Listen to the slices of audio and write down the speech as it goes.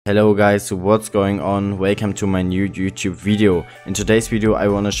Hello guys, what's going on? Welcome to my new YouTube video. In today's video I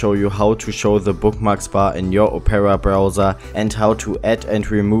want to show you how to show the Bookmarks bar in your Opera browser and how to add and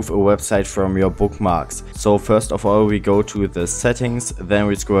remove a website from your bookmarks. So first of all we go to the settings, then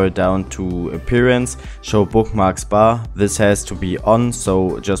we scroll down to appearance, show Bookmarks bar. This has to be on,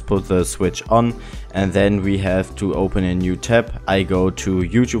 so just put the switch on, and then we have to open a new tab. I go to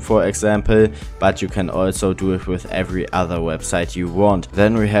YouTube for example, but you can also do it with every other website you want.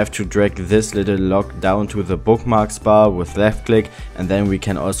 Then we have to drag this little log down to the Bookmarks bar with left click, and then we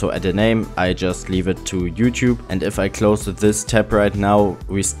can also add a name. I just leave it to YouTube, and if I close this tab right now,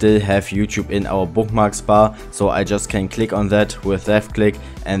 we still have YouTube in our Bookmarks bar, so I just can click on that with left click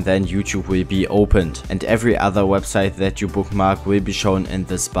and then YouTube will be opened, and every other website that you bookmark will be shown in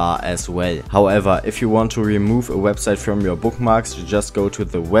this bar as well. However, if you want to remove a website from your bookmarks, you just go to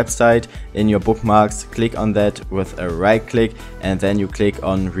the website in your bookmarks, click on that with a right click, and then you click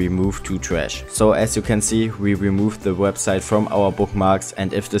on remove to trash. So as you can see, we removed the website from our bookmarks,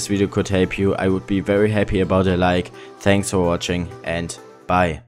 and if this video could help you, I would be very happy about a like. Thanks for watching and bye.